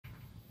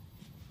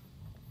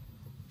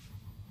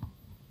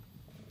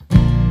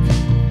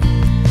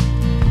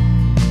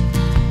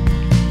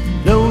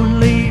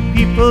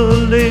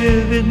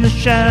in the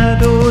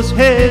shadows,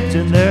 heads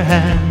in their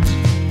hands.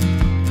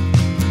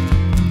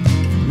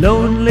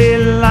 Lonely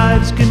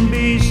lives can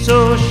be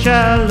so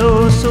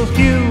shallow, so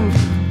few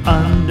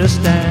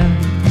understand.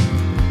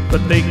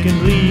 But they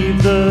can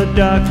leave the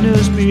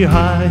darkness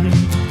behind.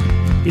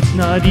 It's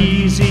not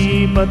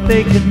easy, but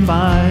they can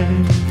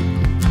find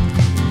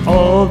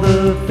all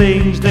the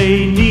things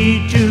they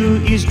need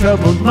to ease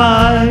troubled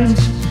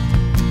minds.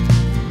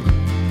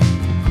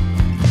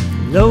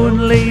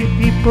 Lonely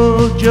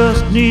people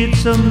just need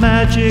some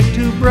magic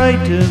to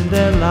brighten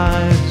their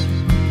lives.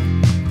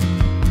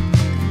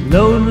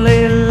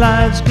 Lonely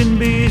lives can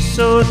be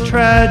so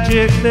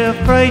tragic, they're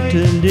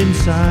frightened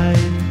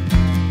inside.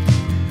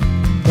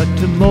 But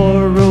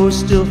tomorrow's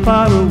still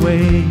far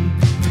away.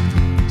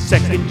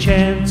 Second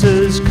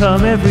chances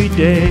come every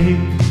day.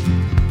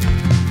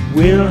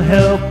 We'll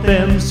help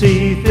them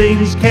see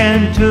things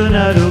can turn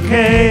out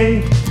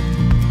okay.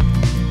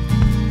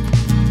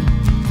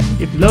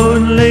 If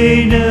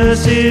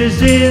loneliness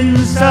is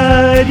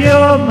inside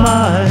your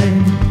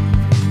mind,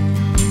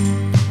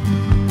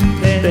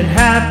 then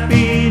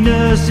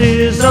happiness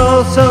is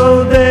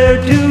also there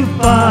to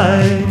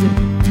find.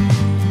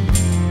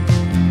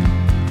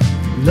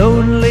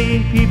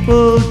 Lonely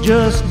people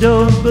just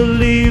don't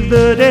believe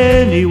that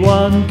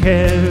anyone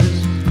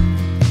cares.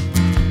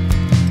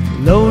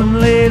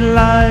 Lonely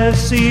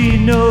lives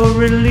see no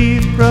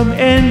relief from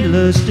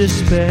endless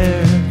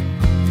despair.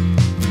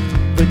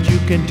 But you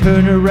can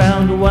turn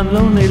around one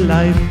lonely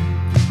life.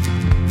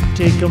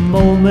 Take a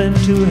moment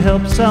to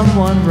help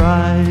someone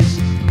rise.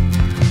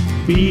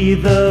 Be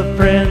the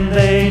friend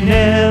they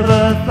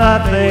never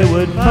thought they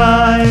would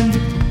find.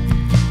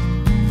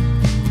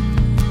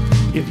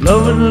 If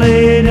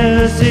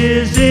loneliness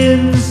is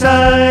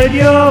inside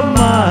your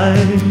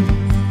mind,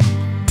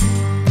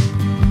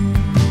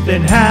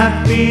 then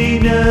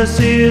happiness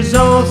is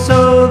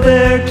also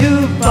there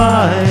to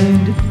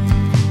find.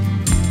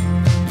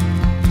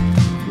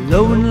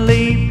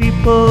 Lonely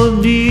people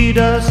need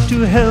us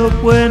to help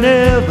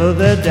whenever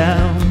they're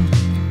down.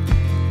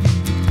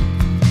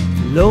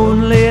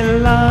 Lonely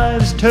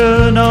lives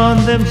turn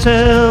on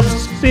themselves,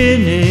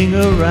 spinning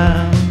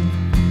around.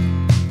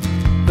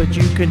 But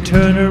you can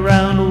turn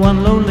around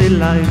one lonely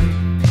life.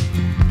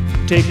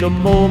 Take a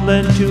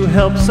moment to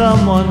help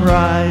someone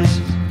rise.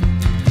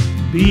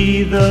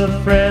 Be the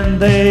friend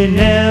they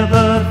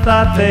never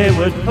thought they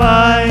would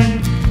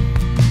find.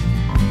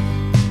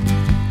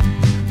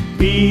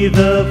 Be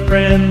the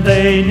friend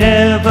they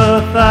never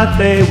thought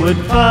they would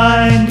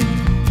find.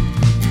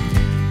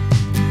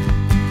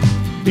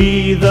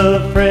 Be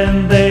the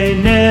friend they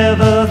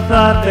never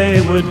thought they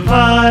would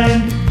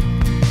find.